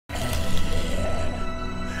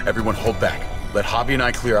Everyone hold back. Let Javi and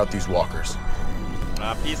I clear out these walkers.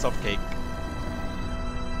 A piece of cake.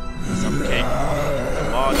 Piece of cake.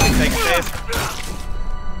 Come on, take this.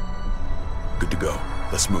 Good to go.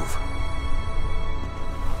 Let's move.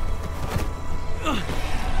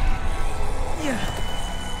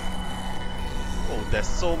 Oh, there's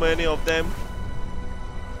so many of them.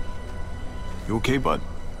 You okay, bud?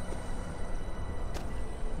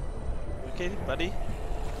 Okay, buddy?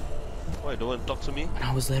 Why don't want to talk to me? When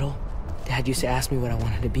I was little, Dad used to ask me what I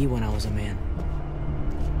wanted to be when I was a man.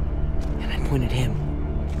 And I pointed him.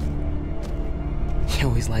 He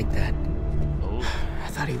always liked that. Oh. I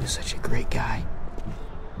thought he was such a great guy.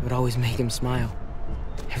 It would always make him smile.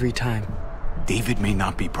 Every time. David may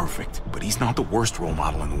not be perfect, but he's not the worst role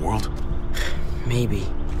model in the world. Maybe.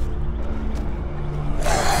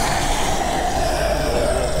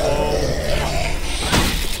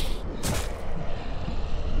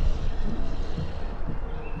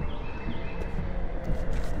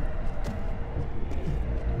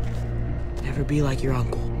 Never be like your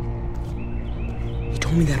uncle. He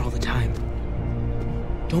told me that all the time.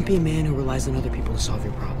 Don't be a man who relies on other people to solve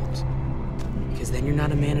your problems. Because then you're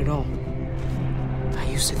not a man at all. I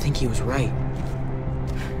used to think he was right.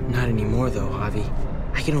 Not anymore, though, Javi.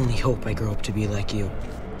 I can only hope I grow up to be like you.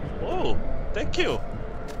 Oh, thank you.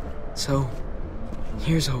 So,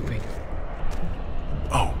 here's hoping.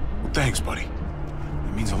 Oh, well, thanks, buddy.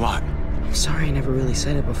 It means a lot. I'm sorry I never really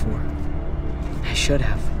said it before. I should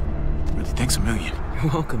have. Really, thanks a million.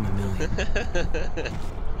 You're welcome, a million.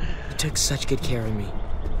 You took such good care of me.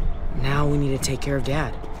 Now we need to take care of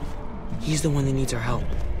Dad. He's the one that needs our help.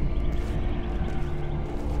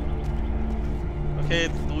 Okay,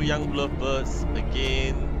 two young lovebirds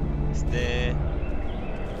again. Is there?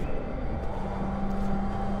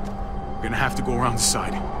 We're gonna have to go around the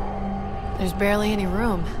side. There's barely any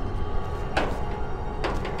room.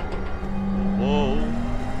 Whoa.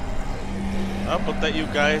 I'll protect you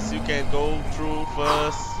guys. You can go through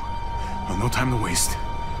first. Well, no time to waste.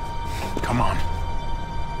 Come on.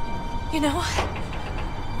 You know,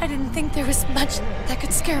 I didn't think there was much that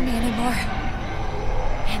could scare me anymore.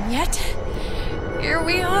 And yet, here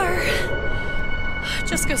we are.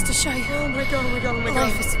 Just goes to show you. Oh my god, oh my god, oh my god.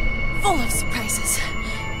 Life is full of surprises.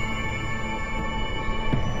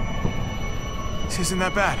 This isn't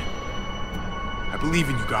that bad. I believe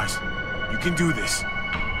in you guys. You can do this.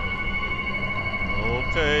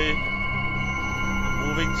 Okay.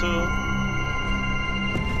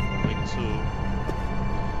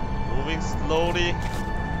 Moving slowly.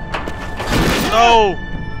 No!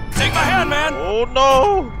 Take my hand, man! Oh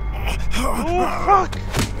no! Oh fuck!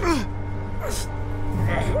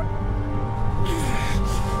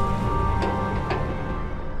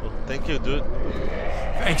 Oh, thank you, dude.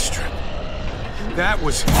 Thanks, Trip. That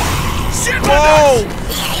was... Shit! Whoa!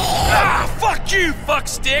 Ah, fuck you,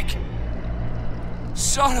 fuckstick!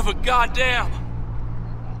 Son of a goddamn!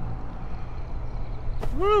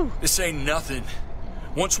 Woo! This ain't nothing.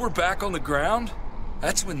 Once we're back on the ground,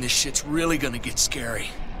 that's when this shit's really gonna get scary.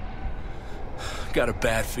 Got a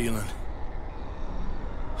bad feeling.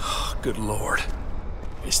 Good lord.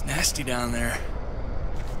 It's nasty down there.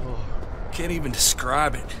 Can't even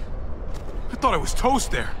describe it. I thought I was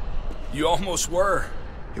toast there. You almost were.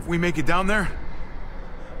 If we make it down there,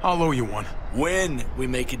 I'll owe you one. When we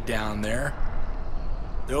make it down there,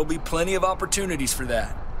 there'll be plenty of opportunities for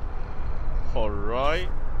that. Alright.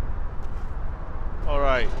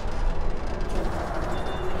 Alright.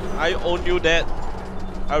 I own you that.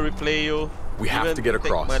 I replay you. We have to get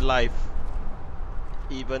across. My life.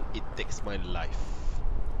 Even it takes my life.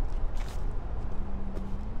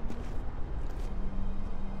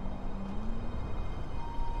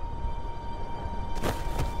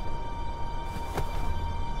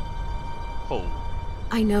 Oh.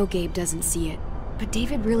 I know Gabe doesn't see it, but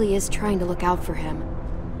David really is trying to look out for him.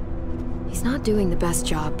 He's not doing the best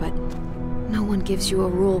job, but no one gives you a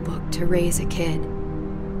rule book to raise a kid.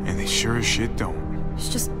 And they sure as shit don't. There's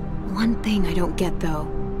just one thing I don't get, though.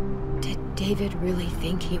 Did David really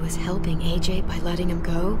think he was helping AJ by letting him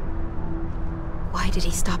go? Why did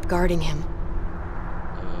he stop guarding him?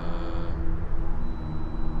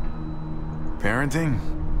 Parenting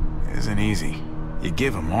isn't easy. You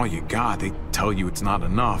give them all you got, they tell you it's not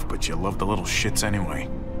enough, but you love the little shits anyway.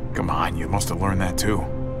 Come on, you must have learned that too.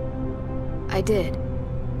 I did.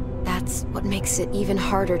 That's what makes it even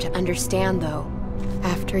harder to understand, though.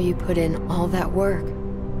 After you put in all that work,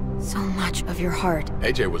 so much of your heart.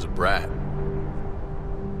 AJ was a brat.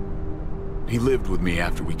 He lived with me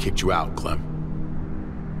after we kicked you out, Clem.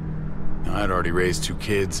 I'd already raised 2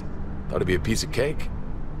 kids. Thought it'd be a piece of cake.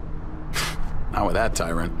 Not with that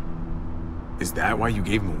tyrant. Is that why you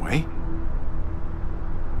gave him away?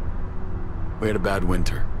 We had a bad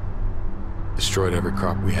winter. Destroyed every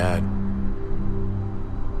crop we had.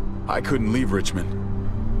 I couldn't leave Richmond.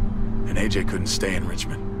 And AJ couldn't stay in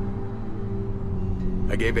Richmond.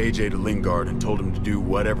 I gave AJ to Lingard and told him to do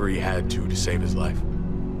whatever he had to save his life.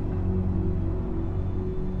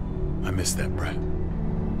 I miss that brat.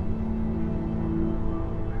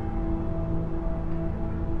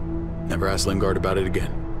 Never asked Lingard about it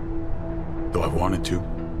again. Though I've wanted to.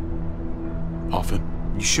 Often.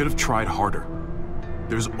 You should have tried harder.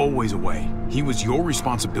 There's always a way. He was your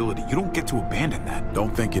responsibility. You don't get to abandon that.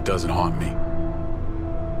 Don't think it doesn't haunt me.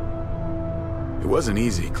 It wasn't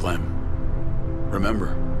easy, Clem.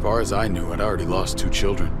 Remember, as far as I knew, I'd already lost 2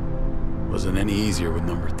 children. Wasn't any easier with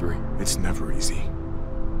number 3. It's never easy.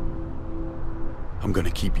 I'm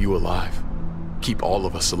gonna keep you alive. Keep all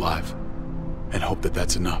of us alive. And hope that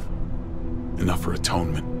that's enough. Enough for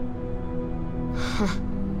atonement.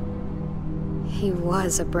 He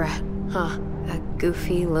was a brat, huh? A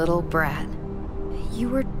goofy little brat. You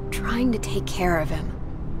were trying to take care of him.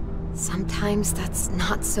 Sometimes that's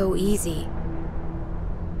not so easy.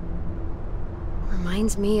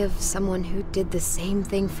 Reminds me of someone who did the same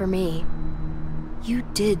thing for me. You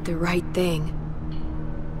did the right thing.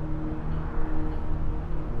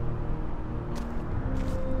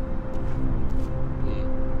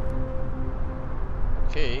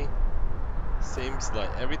 Okay. Seems like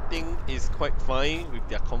everything is quite fine with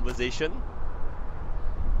their conversation.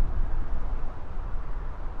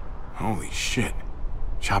 Holy shit.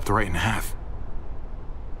 Chopped right in half.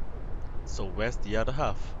 So where's the other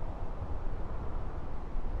half?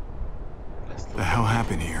 Let's What look. the hell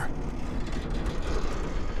happened here?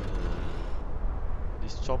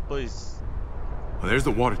 This chopper is... Well, there's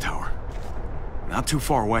the water tower. Not too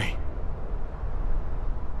far away.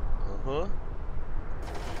 Uh-huh.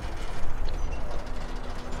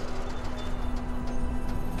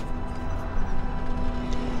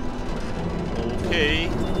 Okay,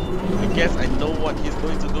 I guess I know what he's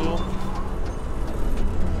going to do.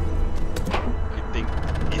 I think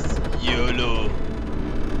it's YOLO.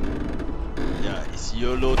 Yeah, it's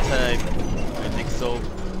YOLO time. I think so.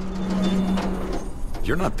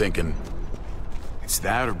 You're not thinking... It's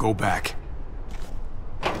that or go back.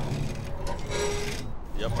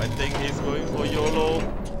 Yep, I think he's going for YOLO.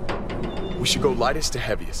 We should go lightest to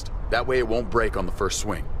heaviest. That way it won't break on the first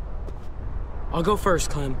swing. I'll go first,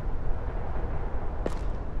 Clem.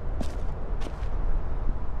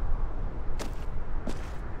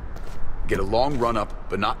 Get a long run up,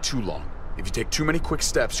 but not too long. If you take too many quick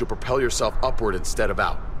steps, you'll propel yourself upward instead of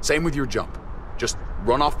out. Same with your jump. Just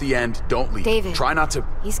run off the end, don't leave. David. Try not to...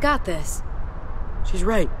 He's got this. She's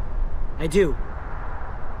right. I do.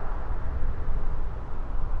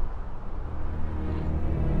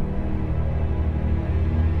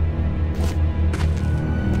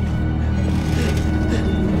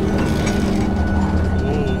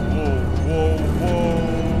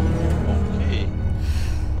 Okay.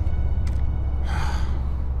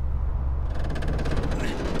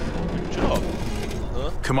 Good job.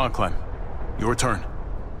 Huh? Come on, Clem. Your turn.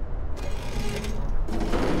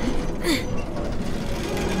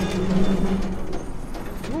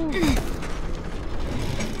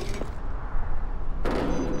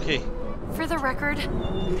 Okay. For the record,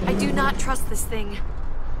 I do not trust this thing.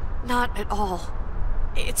 Not at all.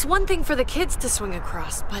 It's one thing for the kids to swing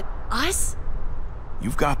across, but us?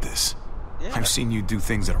 You've got this. Yeah. I've seen you do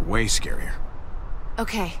things that are way scarier.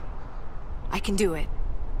 Okay. I can do it.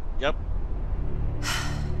 Yep.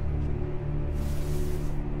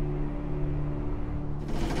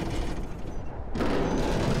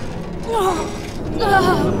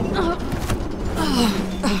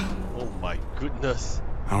 Oh my goodness.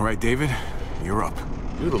 All right, David, you're up.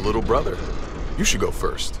 You're the little brother. You should go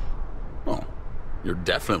first. Oh, you're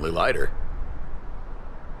definitely lighter.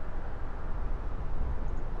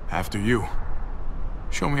 After you.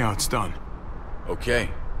 Show me how it's done.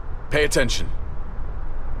 Okay. Pay attention.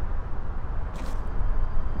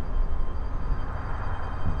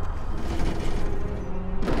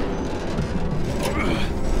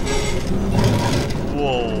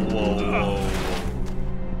 Whoa, whoa, whoa.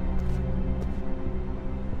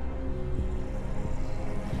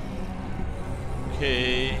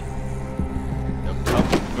 Okay. They'll come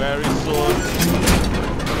very soon.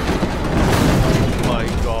 Oh my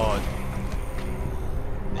god.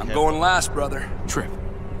 I'm going last, brother. Trip,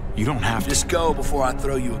 you don't have to. Just go before I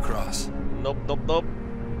throw you across. Nope, nope, nope.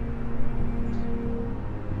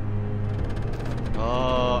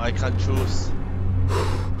 Oh, I can't choose.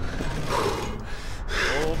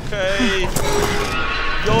 Okay.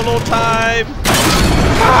 YOLO time!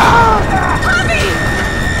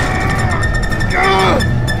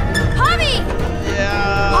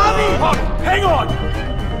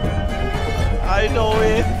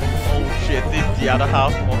 other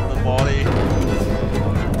half of the body.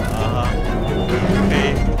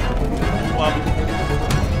 Okay. Move up.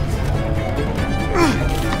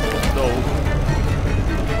 No.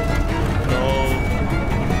 No.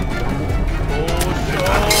 Oh,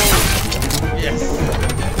 no. Yes.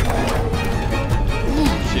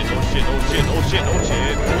 Shit, oh shit, oh shit, oh shit, oh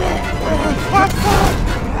shit.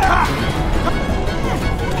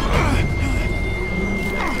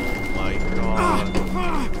 My god.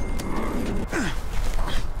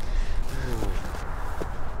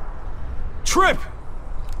 Trip!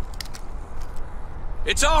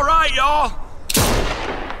 It's all right, y'all.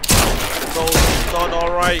 No, it's not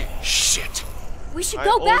alright. Shit. We should I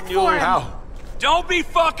go back own you. for him. How? Don't be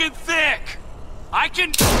fucking thick. I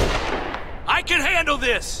can handle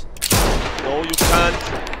this. No, you can't.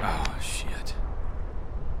 Oh shit.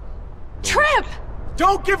 Trip!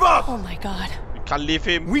 Don't give up! Oh my god. You can't leave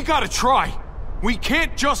him. We gotta try. We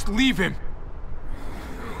can't just leave him.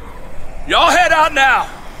 Y'all head out now.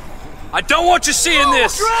 I don't want you seeing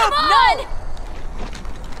this. Come on!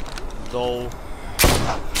 No.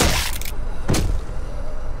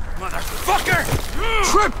 Motherfucker!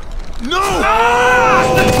 Trip! No!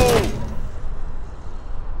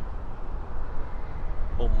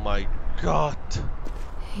 Oh my god.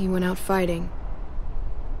 He went out fighting.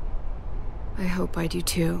 I hope I do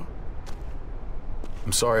too.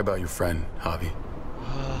 I'm sorry about your friend, Javi.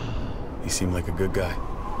 He seemed like a good guy.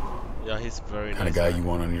 Yeah, he's very Kind of nice guy you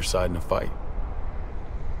want on your side in a fight.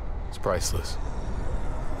 It's priceless.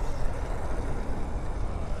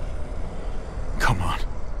 Come on.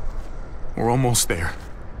 We're almost there.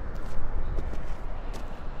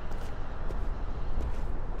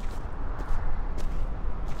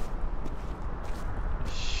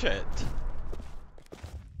 Shit.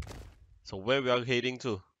 So where we are heading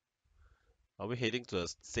to? Are we heading to a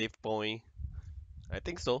safe point? I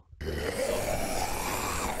think so.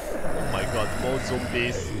 Oh my god, more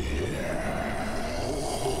zombies.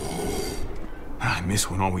 I miss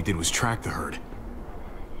when all we did was track the herd.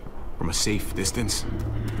 From a safe distance.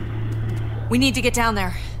 We need to get down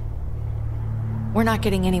there. We're not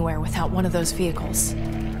getting anywhere without one of those vehicles.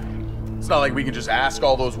 It's not like we can just ask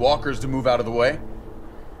all those walkers to move out of the way.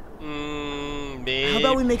 How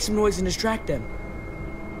about we make some noise and distract them?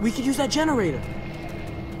 We could use that generator.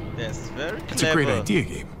 That's very clever. That's a great idea,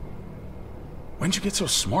 Gabe. When'd you get so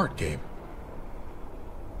smart, Gabe?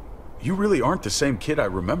 You really aren't the same kid I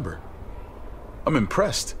remember. I'm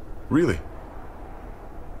impressed, really.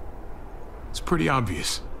 It's pretty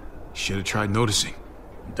obvious. Should have tried noticing.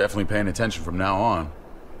 I'm definitely paying attention from now on.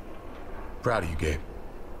 Proud of you, Gabe.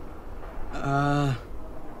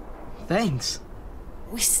 Thanks.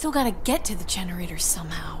 We still gotta get to the generator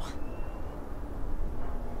somehow.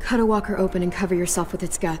 Cut a walker open and cover yourself with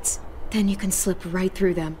its guts. Then you can slip right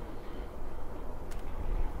through them.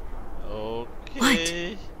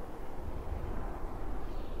 Okay.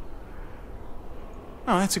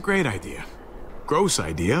 Oh, that's a great idea. Gross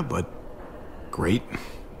idea, but great.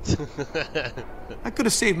 I could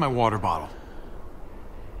have saved my water bottle.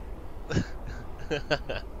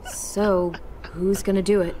 So, who's gonna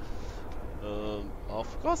do it?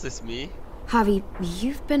 Of course it's me. Javi,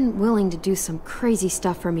 you've been willing to do some crazy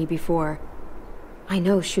stuff for me before. I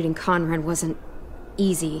know shooting Conrad wasn't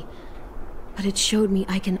easy, but it showed me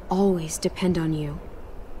I can always depend on you.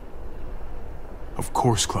 Of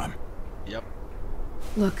course, Clem. Yep.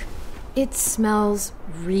 Look, it smells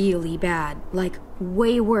really bad, like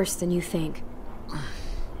way worse than you think.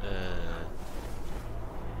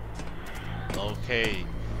 Okay.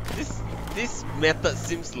 This method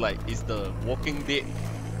seems like it's the Walking Dead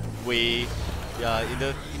way. Yeah, in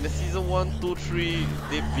the season 1, 2, 3,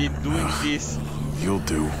 they've been doing this. You'll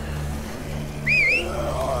do.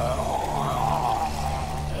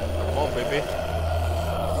 Come on, baby.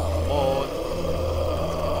 Come on.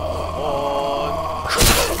 Come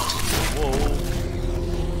on. Whoa.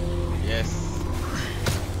 Yes.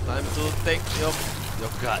 Time to take your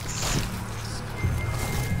guts.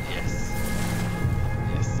 Yes.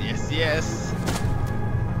 Yes, yes, yes.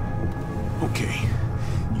 Okay.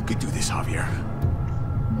 You could do this, Javier.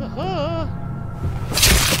 Come on.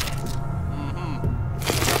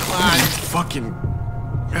 Fucking...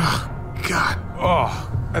 Oh, God. Oh,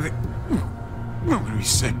 I think... I'm gonna be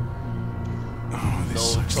sick. Oh, this No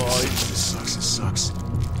sucks. choice. This sucks. This sucks.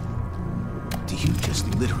 Do you just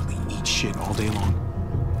literally eat shit all day long?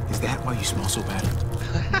 Is that why you smell so bad?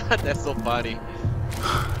 That's so funny.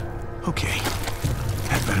 Okay.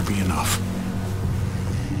 That better be enough.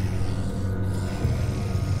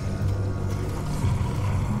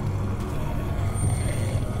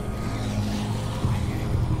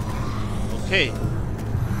 Okay.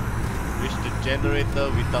 Reach the generator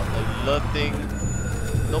without alerting.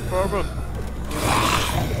 No problem.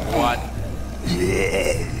 What? Ew.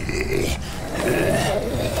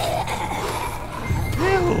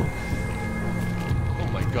 Oh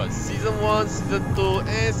my god, Season 1, Season 2,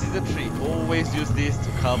 and Season 3 always use this to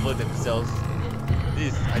cover themselves.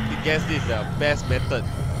 I guess this is their best method.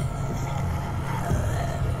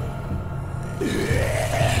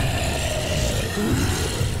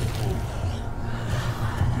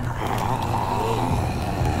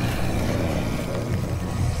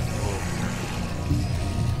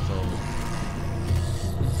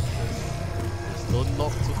 Don't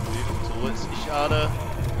knock towards each other.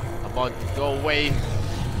 Come on, go away.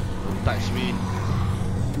 Don't touch me.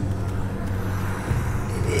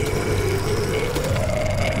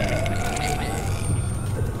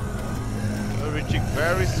 We're reaching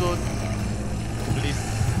very soon. Please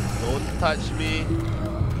don't touch me.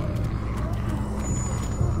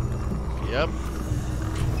 Yep.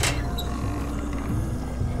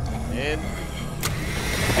 And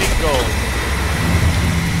bingo.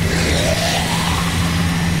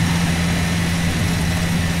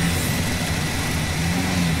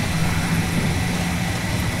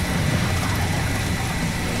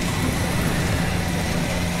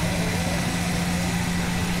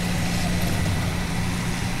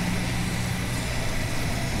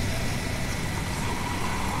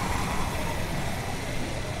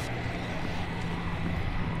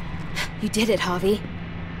 You did it, Javi.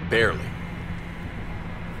 Barely.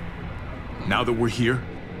 Now that we're here,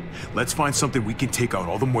 let's find something we can take out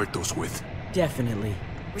all the muertos with. Definitely.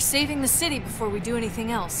 We're saving the city before we do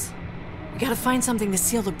anything else. We gotta find something to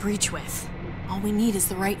seal the breach with. All we need is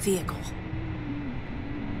the right vehicle.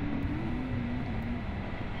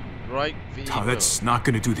 Right vehicle. Oh, that's not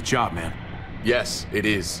gonna do the job, man. Yes, it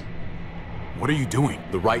is. What are you doing?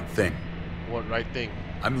 The right thing. What right thing?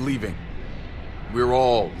 I'm leaving. We're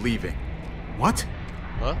all leaving. What?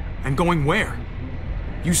 Huh? And going where?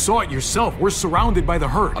 You saw it yourself. We're surrounded by the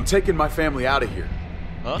herd. I'm taking my family out of here.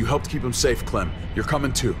 Huh? You helped keep them safe, Clem. You're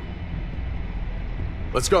coming too.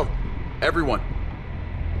 Let's go. Everyone.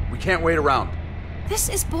 We can't wait around. This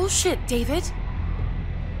is bullshit, David.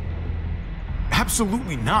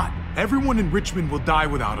 Absolutely not. Everyone in Richmond will die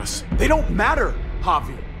without us. They don't matter,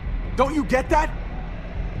 Javi. Don't you get that?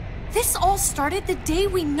 This all started the day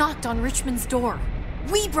we knocked on Richmond's door.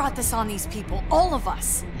 We brought this on these people, all of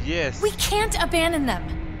us. Yes. We can't abandon them.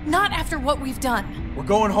 Not after what we've done. We're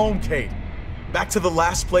going home, Kate. Back to the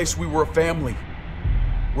last place we were a family.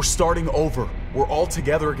 We're starting over. We're all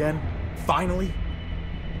together again. Finally.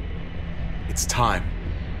 It's time.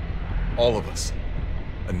 All of us.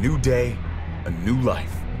 A new day, a new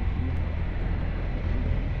life.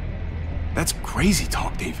 That's crazy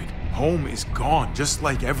talk, David. Home is gone, just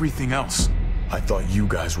like everything else. I thought you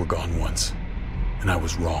guys were gone once, and I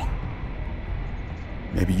was wrong.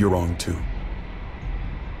 Maybe you're wrong too.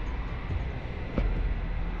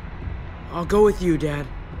 I'll go with you, Dad.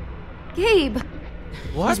 Gabe!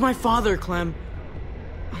 What? He's my father, Clem.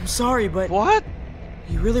 I'm sorry, but What?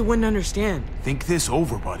 you really wouldn't understand. Think this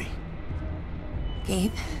over, buddy.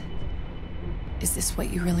 Gabe, is this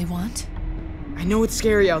what you really want? I know it's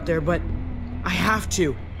scary out there, but I have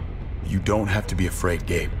to. You don't have to be afraid,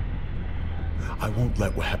 Gabe. I won't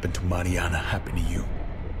let what happened to Mariana happen to you.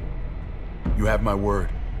 You have my word.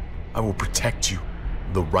 I will protect you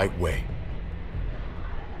the right way.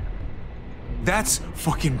 That's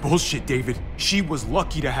fucking bullshit, David. She was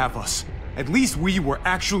lucky to have us. At least we were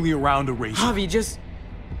actually around to raise her. Javi, just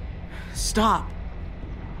stop.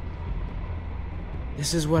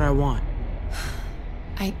 This is what I want.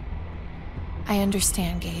 I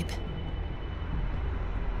understand, Gabe.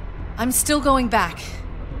 I'm still going back.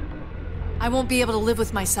 I won't be able to live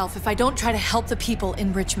with myself if I don't try to help the people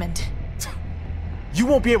in Richmond. You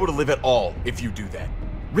won't be able to live at all if you do that.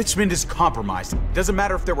 Richmond is compromised. Doesn't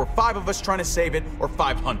matter if there were 5 of us trying to save it or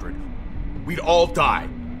 500. We'd all die.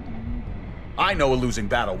 I know a losing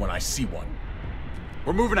battle when I see one.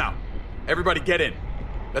 We're moving out. Everybody get in.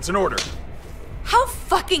 That's an order. How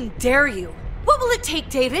fucking dare you? What will it take,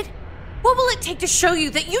 David? What will it take to show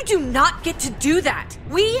you that you do not get to do that?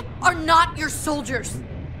 We are not your soldiers.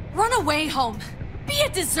 Run away home. Be a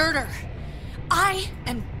deserter. I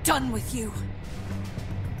am done with you.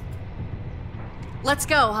 Let's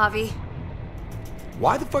go, Javi.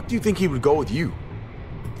 Why the fuck do you think he would go with you?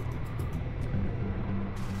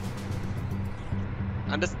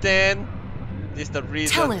 Understand? This is the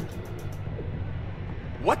reason. Tell him.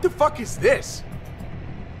 What the fuck is this?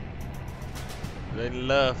 You're in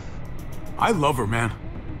love. I love her, man.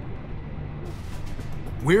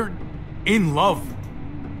 We're in love.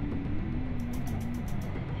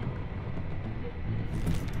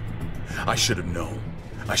 I should have known.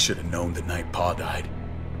 I should have known the night Pa died.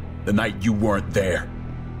 The night you weren't there.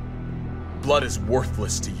 Blood is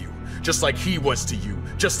worthless to you, just like he was to you,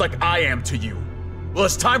 just like I am to you. Well,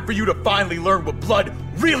 it's time for you to finally learn what blood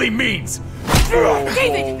really means.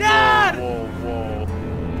 David! Dad! Whoa.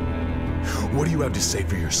 What do you have to say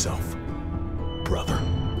for yourself, brother?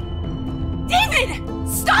 David!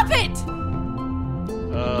 Stop it!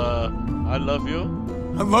 I love you.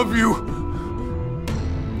 I love you.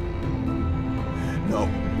 No.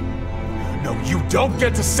 No, you don't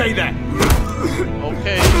get to say that.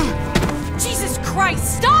 Okay. Jesus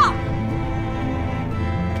Christ, stop!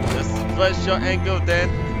 Just press your ankle then.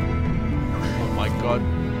 Oh my god.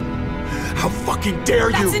 How fucking dare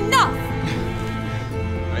you? That's enough!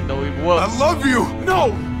 I know it works. I love you.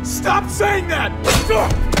 No, stop saying that.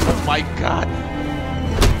 Oh my god.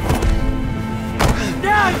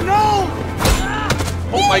 Dad, no!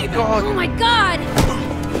 Oh my god. Oh my god!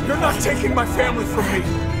 You're not taking my family from me.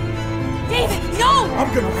 David, no!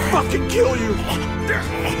 I'm gonna fucking kill you.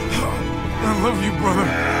 I love you, brother.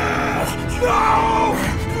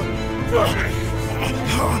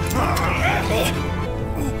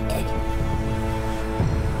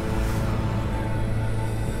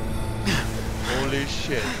 Holy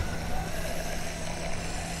shit.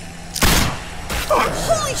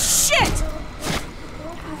 Holy shit!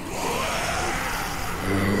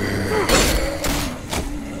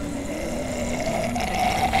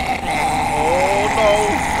 Oh no!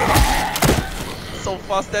 So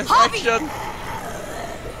fast as Harvey! action.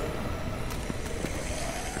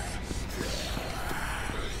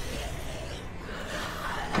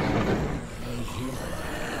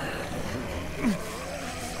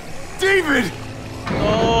 David!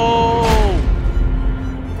 Oh!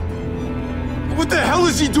 What the hell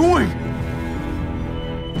is he doing?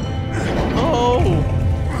 Oh!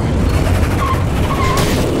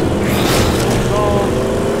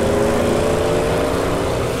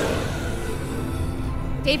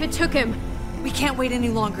 David took him. We can't wait any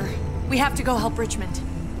longer. We have to go help Richmond.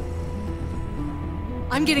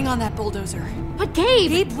 I'm getting on that bulldozer. But Gabe!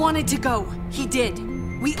 Gabe wanted to go. He did.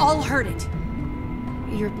 We all heard it.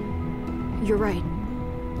 You're right.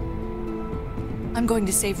 I'm going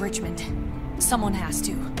to save Richmond. Someone has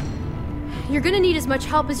to. You're gonna need as much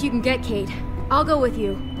help as you can get, Kate. I'll go with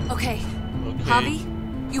you. Okay. Okay.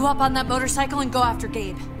 Javi, you hop on that motorcycle and go after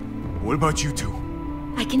Gabe. What about you two?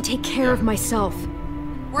 I can take care of myself.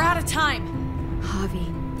 We're out of time. Javi,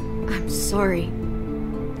 I'm sorry.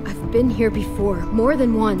 I've been here before, more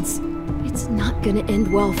than once. It's not gonna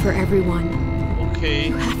end well for everyone. Okay.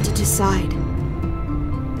 You have to decide.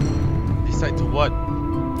 Decide to what?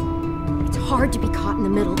 It's hard to be caught in the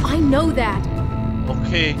middle. I know that.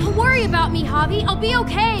 Okay. Don't worry about me, Javi. I'll be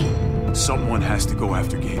okay. Someone has to go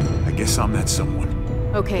after Gabe. I guess I'm that someone.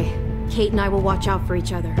 Okay. Kate and I will watch out for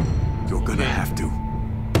each other. You're gonna have to.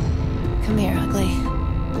 Come here, ugly.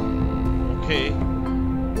 Okay.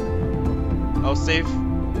 I'll save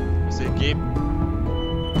Gabe.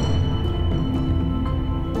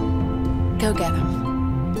 Go get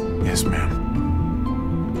him. Yes, ma'am.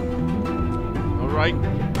 Alright.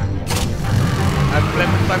 I'm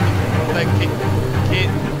Clementine like Kate.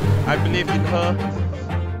 I believe in her.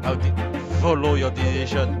 I'll follow your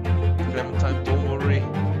decision. Clementine, don't worry.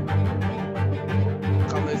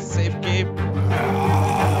 Come and save Gabe. Gabe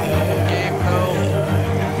now.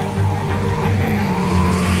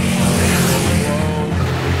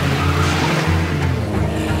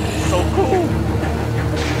 So cool.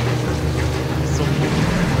 So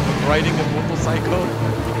cool. Riding a motorcycle.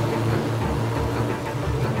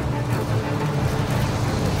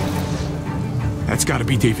 That's gotta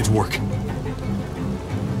be David's work.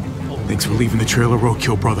 Thanks for leaving the trailer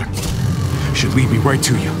roadkill, brother. Should lead me right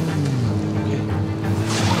to you.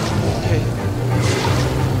 Okay.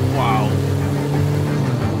 Wow.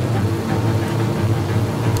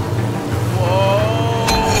 Whoa!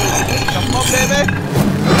 Come on, baby!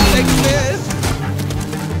 Take this!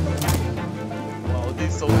 Wow, this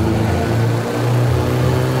is so cool.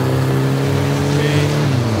 Okay,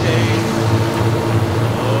 okay.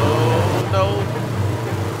 Oh no!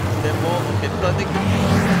 Is there more? Okay, turning there.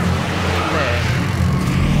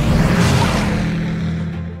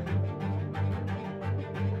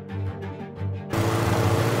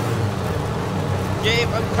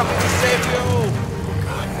 Gabe, I'm coming to save you!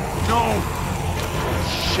 No!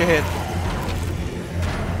 Shit.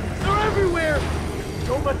 They're everywhere!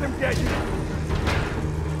 Don't let them get you!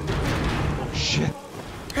 Oh shit.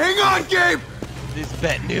 Hang on, Gabe! This is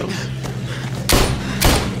bad news.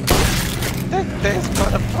 Take this,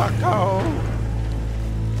 motherfucker!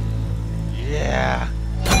 Yeah.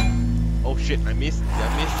 Oh shit, I missed. I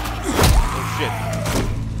missed. Oh shit.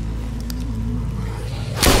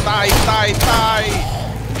 Die!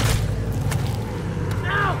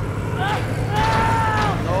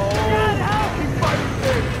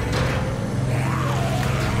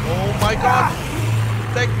 Oh my god!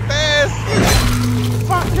 Take this!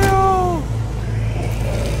 Fuck you!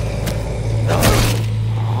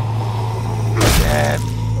 Dead!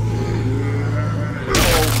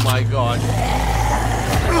 Oh my god!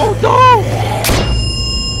 Oh no!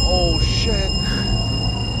 Oh shit!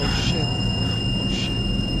 Oh shit! Oh shit!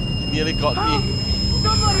 He nearly got me.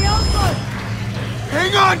 Somebody else!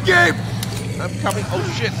 Hang on, Gabe! I'm coming. Oh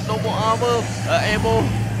shit! No more armor, ammo.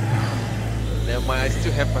 Never mind. I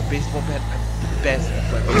still have my baseball bat. I'm the best at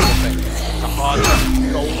my baseball bat. Come on!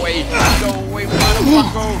 Go away! Go away,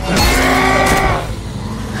 motherfucker!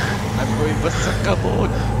 I'm going berserker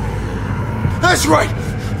mode. That's right!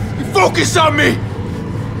 You focus on me!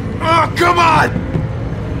 Oh, come on!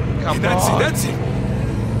 Come That's on! it, that's it!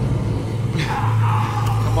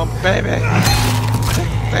 Come on, baby!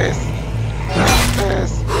 Take this! Take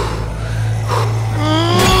this!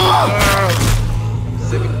 I'm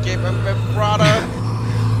saving Gabe and my brother!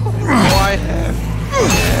 This is all I have!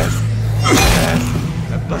 Yes! Yes!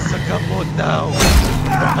 I'm berserker mode now!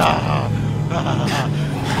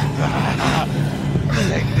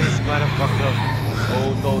 Take this, motherfucker! Oh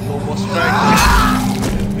no, no more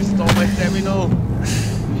strength! Restore my stamina!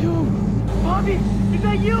 You! Bobby, is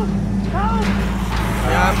that you? Help!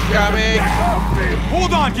 I'm coming!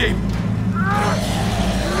 Hold on, Gabe!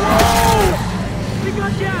 Whoa! We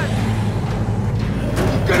got Dad!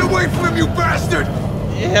 Get away from him, you bastard!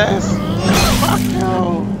 Yes! Fuck you!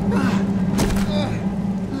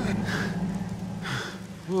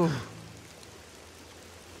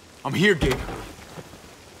 I'm here, Gabe.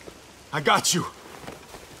 I got you.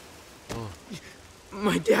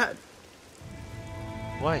 My dad.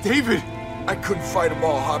 Why? David! I couldn't fight them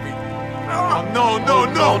all, Hobby. Oh, no, no,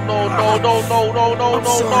 No, no! no, no, no, no, no, no, I'm no,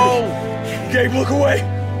 sorry. no! Gabe, look away!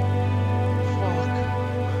 Fuck.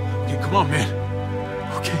 Okay, come on, man.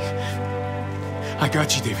 Okay. I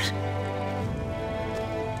got you, David.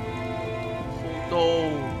 Oh no.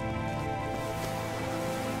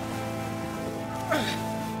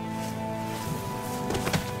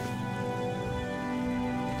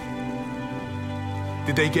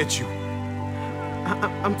 Did they get you?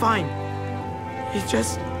 I'm fine. It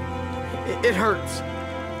just... It hurts.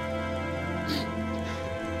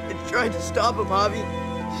 I tried to stop him, Javi.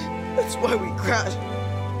 That's why we crashed.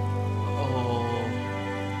 Oh.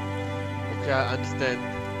 Okay, I understand.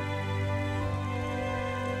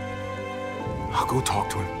 I'll go talk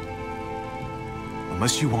to him.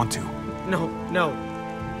 Unless you want to. No, no.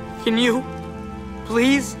 Can you?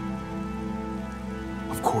 Please?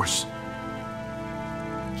 Of course.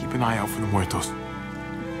 Keep an eye out for the muertos.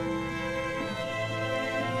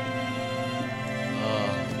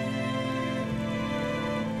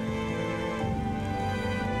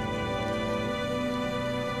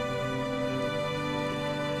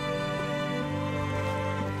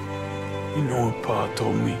 You know what Pa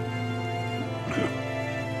told me?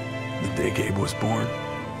 The day Gabe was born.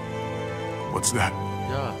 What's that?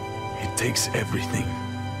 Yeah. It takes everything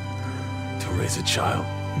to raise a child,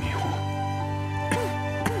 mijo.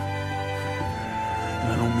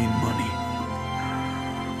 And I don't mean money,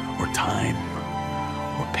 or time,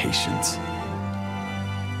 or patience.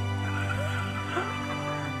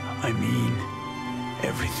 I mean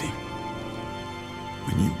everything.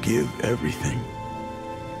 When you give everything,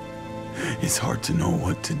 it's hard to know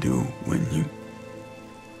what to do when you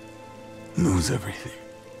lose everything.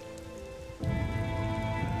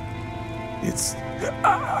 It's...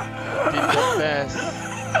 Did your best.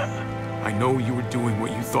 I know you were doing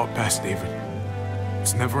what you thought best, David.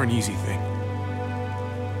 It's never an easy thing.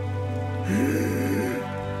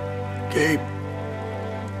 Gabe, Oh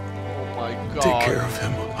my god. take care of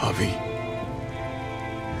him, Javi.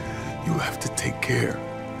 You have to take care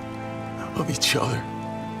of each other.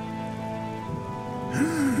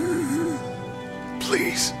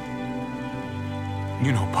 Please.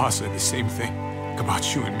 You know Pa said the same thing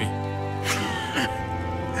about you and me.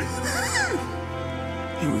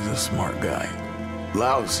 He was a smart guy.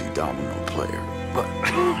 Lousy domino player, but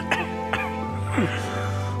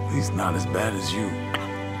he's not as bad as you.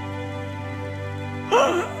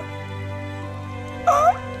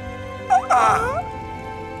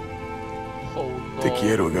 Oh no. Te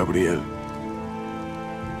quiero, Gabriel.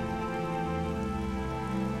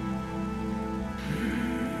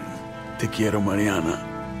 Te quiero, Mariana.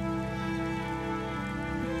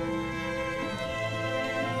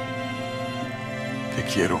 Te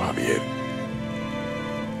quiero, Javier.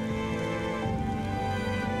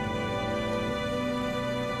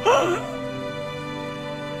 Oh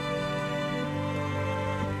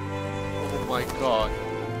my god.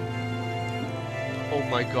 Oh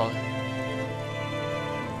my god.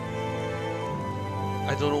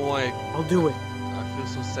 I don't know why I'll do it. I feel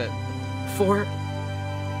so sad. Before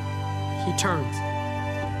he turns.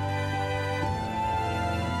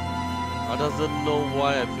 I doesn't know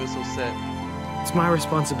why I feel so sad. It's my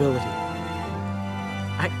responsibility.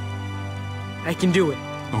 I can do it.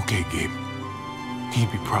 Okay, Gabe.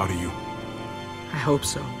 He'd be proud of you. I hope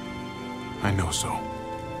so. I know so.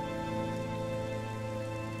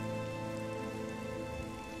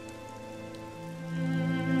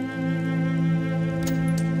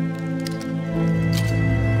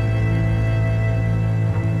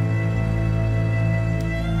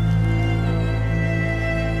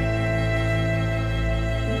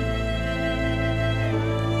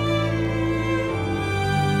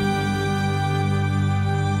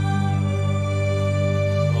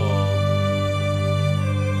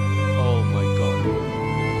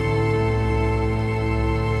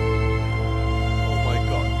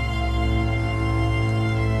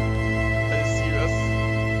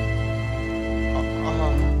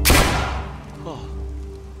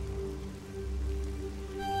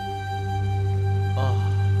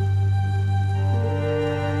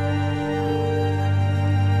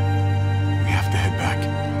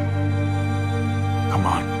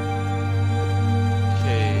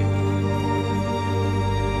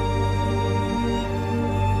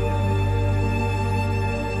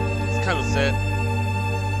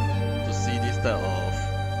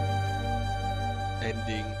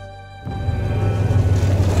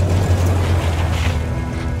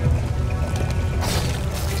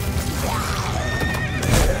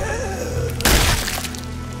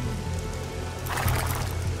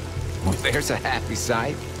 There's a happy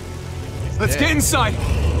sight. Let's get inside.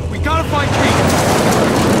 We gotta find Kate.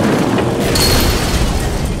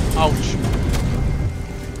 Ouch.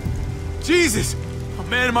 Jesus! Oh,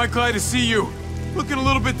 man, am I glad to see you. Looking a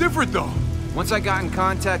little bit different, though. Once I got in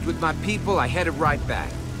contact with my people, I headed right back.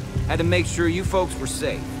 Had to make sure you folks were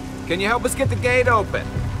safe. Can you help us get the gate open?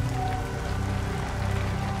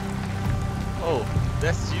 Oh,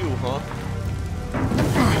 that's you, huh?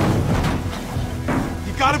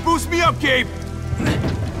 You gotta boost me up, Gabe! It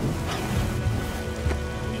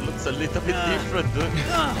looks a little bit different, dude.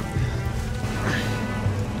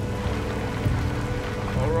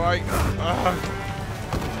 Alright.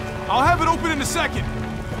 I'll have it open in a second.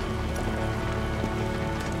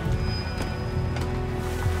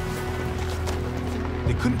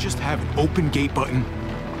 They couldn't just have an open gate button.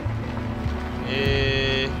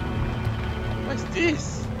 What's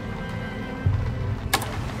this?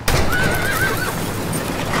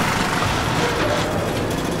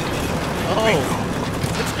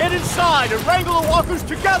 Let's get inside and wrangle the walkers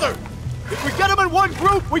together! If we get them in one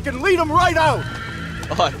group, we can lead them right out!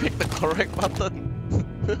 Oh, I picked the correct button.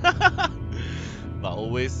 But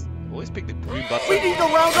always pick the green button. We need to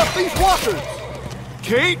round up these walkers!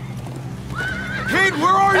 Kate? Kate, where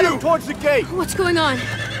are you? Towards the gate! What's going on?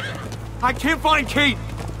 I can't find Kate!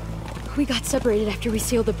 We got separated after we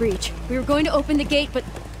sealed the breach. We were going to open the gate, but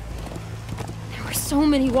there were so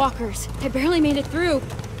many walkers. I barely made it through.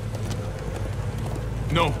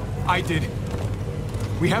 No, I did.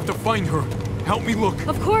 We have to find her. Help me look.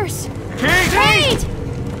 Of course. Kate! Kate!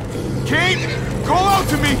 Kate! Call out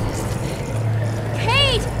to me!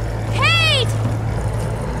 Kate! Kate!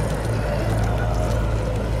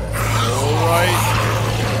 Alright.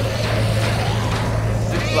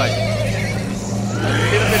 Seems like a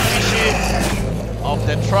little bit fishy off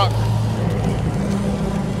that truck.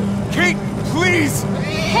 Kate, please!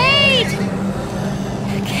 Kate!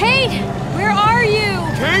 Kate! Where are you?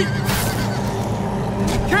 Kate!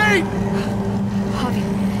 Kate! Javi.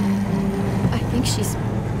 I think she's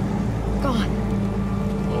gone.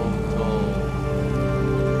 Oh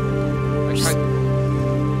no. She's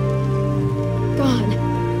gone.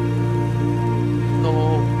 No.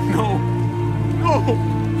 No. No!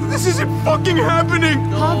 This isn't fucking happening!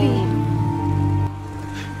 Javi.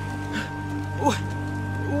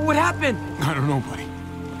 What happened? I don't know, buddy.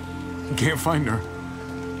 Can't find her.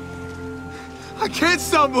 I can't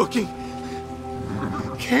stop looking!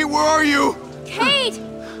 Kate, where are you? Kate!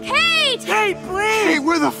 Kate! Kate, please! Kate,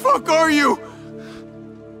 where the fuck are you?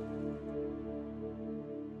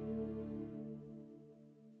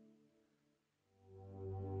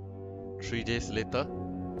 Three days later.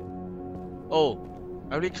 Oh,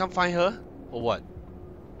 I really can't find her? Or what?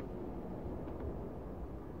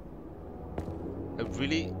 I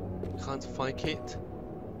really can't find Kate?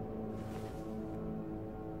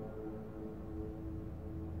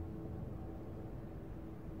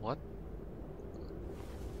 What What?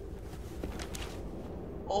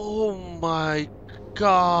 Oh my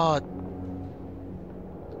god!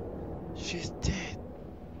 She's dead.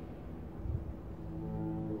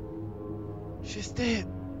 She's dead.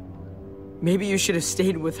 Maybe you should have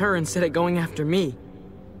stayed with her instead of going after me.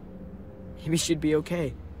 Maybe she'd be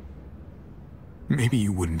okay. Maybe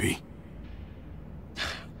you wouldn't be.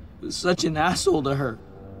 I was such an asshole to her.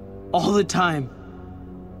 All the time.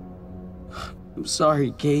 I'm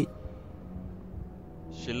sorry, Kate.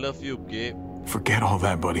 She loved you, Gabe. Forget all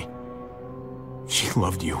that, buddy. She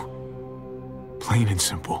loved you. Plain and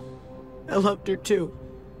simple. I loved her too.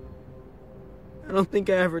 I don't think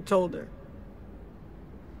I ever told her.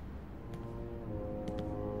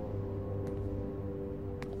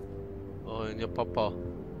 Oh, and your papa.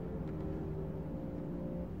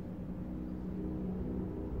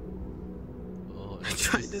 Oh, I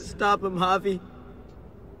tried to stop him, Javi.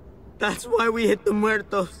 That's why we hit the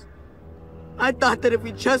muertos. I thought that if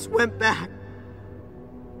we just went back,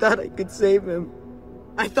 that I could save him.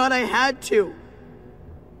 I thought I had to.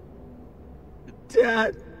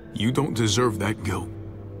 Dad. You don't deserve that guilt.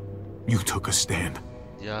 You took a stand.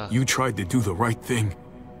 Yeah. You tried to do the right thing.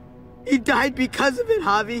 He died because of it,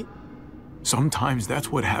 Javi. Sometimes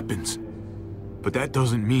that's what happens. But that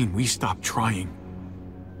doesn't mean we stop trying.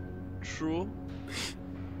 True.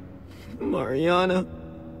 Mariana.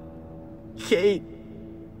 Kate.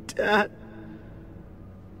 Dad.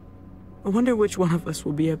 I wonder which one of us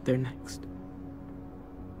will be up there next.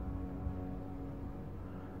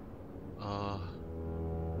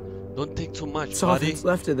 Don't take too much, That's all buddy. that's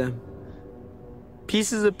left of them.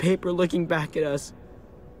 Pieces of paper looking back at us,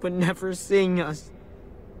 but never seeing us.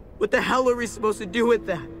 What the hell are we supposed to do with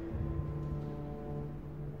that?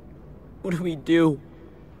 What do we do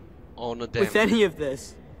Honor them. with any of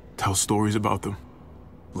this? Tell stories about them.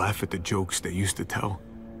 Laugh at the jokes they used to tell.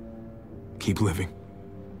 Keep living.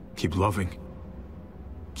 Keep loving.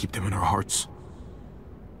 Keep them in our hearts.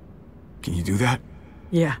 Can you do that?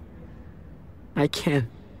 Yeah, I can.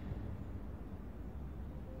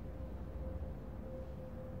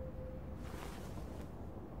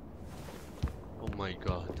 Oh my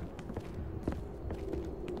god.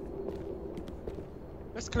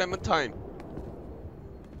 Where's Clementine?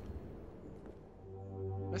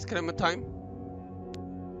 Where's Clementine?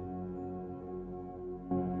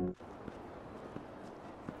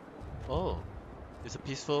 Oh, it's a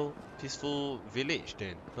peaceful village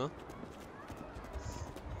then, huh?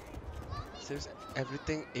 Seems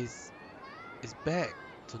everything is back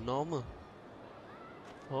to normal.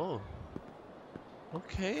 Oh,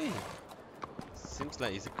 okay. Seems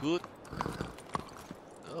like it's good.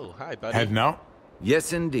 Oh, hi, buddy. Heading out?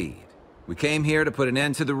 Yes, indeed. We came here to put an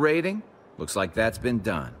end to the raiding. Looks like that's been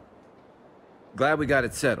done. Glad we got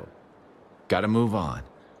it settled. Gotta move on.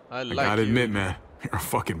 I gotta admit, man, you're a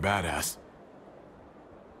fucking badass.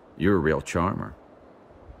 You're a real charmer.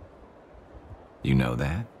 You know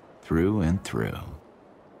that? Through and through.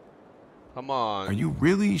 Come on. Are you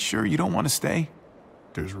really sure you don't want to stay?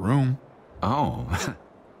 There's room. Oh,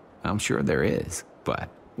 I'm sure there is. But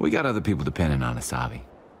we got other people depending on us, Javi.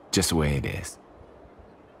 Just the way it is.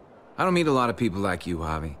 I don't meet a lot of people like you,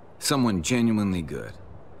 Javi. Someone genuinely good.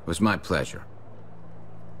 It was my pleasure.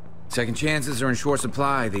 Second chances are in short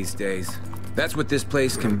supply these days. That's what this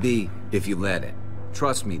place can be, if you let it.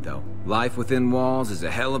 Trust me, though. Life within walls is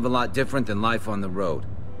a hell of a lot different than life on the road.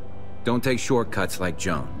 Don't take shortcuts like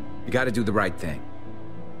Joan. You gotta do the right thing.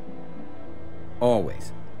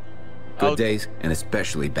 Always. Good days, and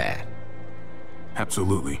especially bad.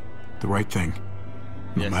 Absolutely. The right thing.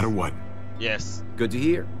 No matter what. Yes. Good to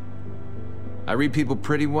hear. I read people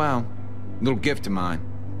pretty well. Little gift of mine.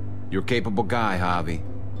 You're a capable guy, Javi.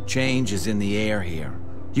 Change is in the air here.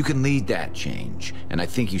 You can lead that change, and I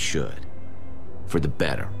think you should. For the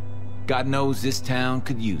better. God knows this town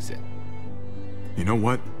could use it. You know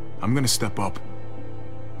what? I'm gonna step up.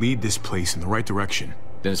 Lead this place in the right direction.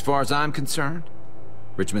 Then as far as I'm concerned,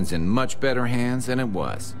 Richmond's in much better hands than it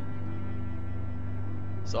was.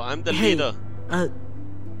 So I'm the leader.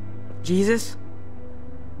 Jesus?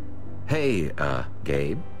 Hey,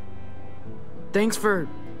 Gabe. Thanks for,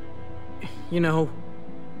 you know,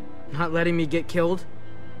 not letting me get killed,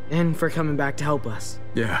 and for coming back to help us.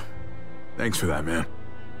 Yeah. Thanks for that, man.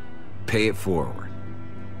 Pay it forward.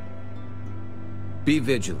 Be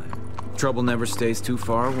vigilant. Trouble never stays too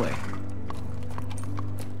far away.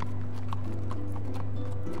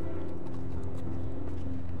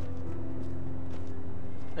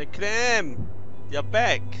 Hey, Clem! You're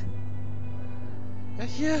back! You're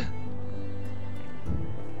here!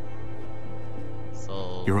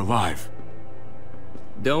 So... You're alive.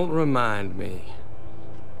 Don't remind me.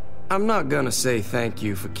 I'm not gonna say thank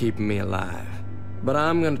you for keeping me alive, but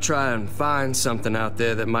I'm gonna try and find something out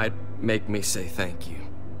there that might make me say thank you.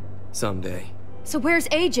 Someday. So where's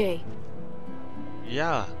AJ?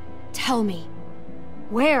 Yeah. Tell me.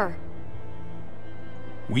 Where?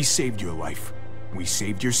 We saved your life. We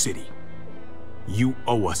saved your city. You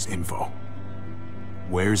owe us info.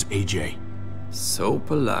 Where's AJ? So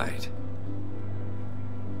polite.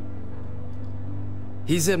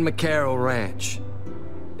 He's at McCarroll Ranch.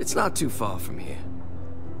 It's not too far from here.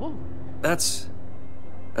 Oh. That's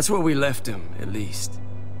where we left him, at least.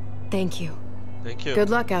 Thank you. Thank you. Good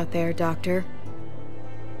luck out there, Doctor.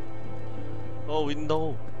 Oh, we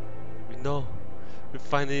know. We know. We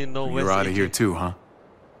finally know where's You're out of AJ. here too, huh?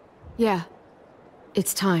 Yeah.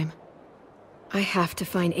 It's time. I have to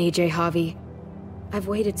find AJ, Javi. I've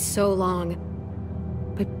waited so long.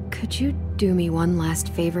 But could you do me one last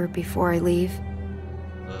favor before I leave?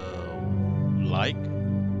 Like?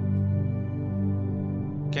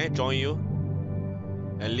 Can I join you?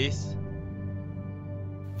 At least?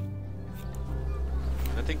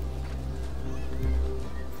 I think...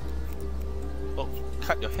 Oh,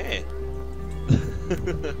 cut your hair.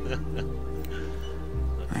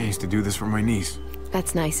 I used to do this for my niece.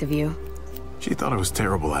 That's nice of you. She thought I was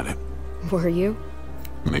terrible at it. Were you?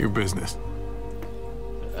 None of your business.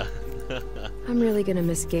 I'm really gonna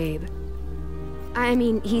miss Gabe. I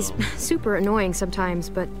mean, he's super annoying sometimes,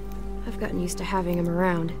 but I've gotten used to having him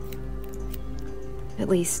around. At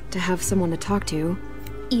least, to have someone to talk to,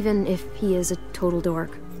 even if he is a total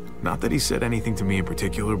dork. Not that he said anything to me in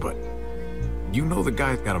particular, but... You know the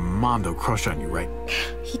guy's got a Mondo crush on you, right?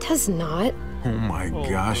 He does not. Oh my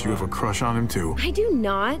gosh, you have a crush on him too. I do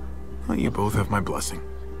not. Well, you both have my blessing.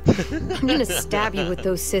 I'm gonna stab you with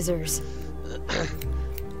those scissors.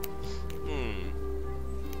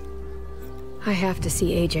 I have to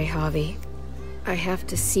see AJ, Javi. I have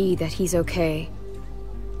to see that he's okay.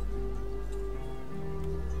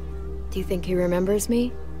 Do you think he remembers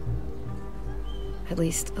me? At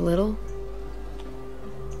least a little?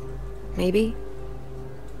 Maybe?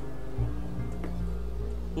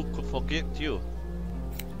 Who could forget you?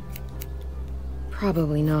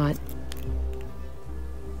 Probably not.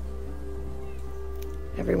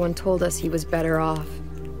 Everyone told us he was better off.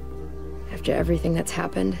 After everything that's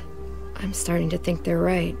happened, I'm starting to think they're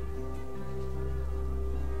right.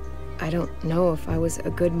 I don't know if I was a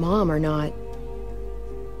good mom or not.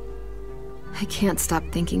 I can't stop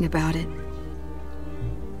thinking about it.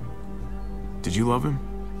 Did you love him?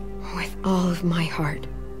 With all of my heart.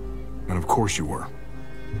 And of course you were.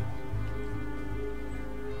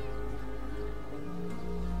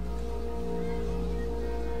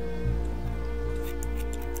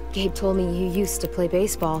 Gabe told me you used to play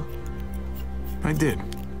baseball. I did.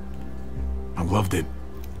 I loved it.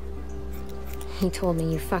 He told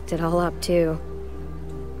me you fucked it all up, too.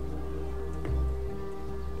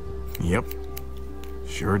 Yep.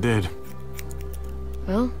 Sure did.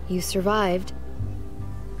 Well, you survived.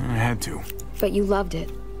 I had to. But you loved it.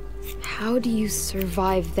 How do you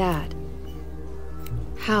survive that?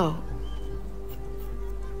 How?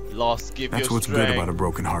 Loss give That's you what's strength. good about a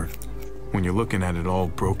broken heart. When you're looking at it all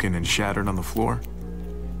broken and shattered on the floor,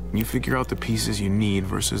 you figure out the pieces you need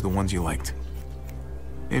versus the ones you liked.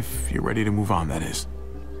 If you're ready to move on, that is.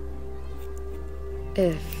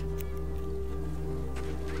 If.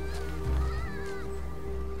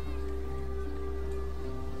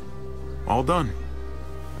 All done.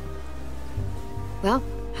 Well,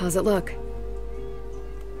 how's it look?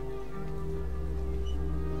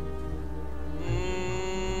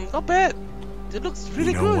 Not bad. It looks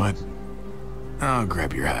really You know good. what? I'll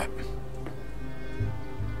grab your hat.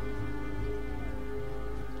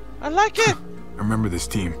 I like it. I remember this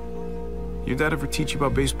team. Your dad ever teach you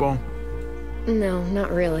about baseball? No, not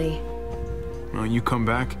really. Well, you come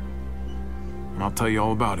back, and I'll tell you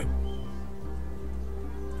all about it.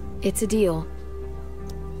 It's a deal.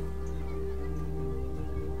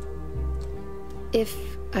 If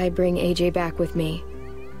I bring AJ back with me,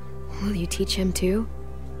 will you teach him too?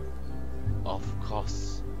 Of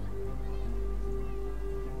course.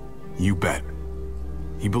 You bet.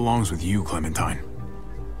 He belongs with you, Clementine.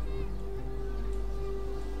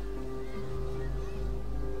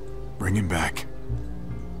 Bring him back.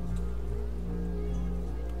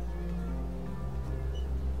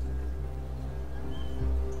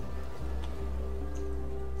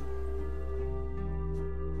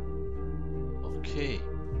 Okay.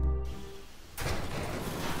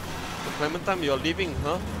 Clementine, you're leaving,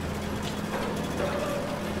 huh?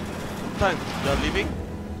 Clementine, you're leaving?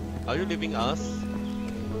 Are you leaving us?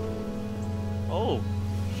 Oh,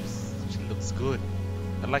 she looks good.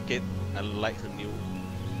 I like it. I like her new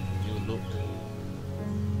look.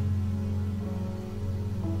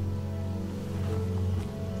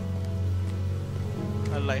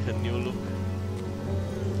 I like her new look.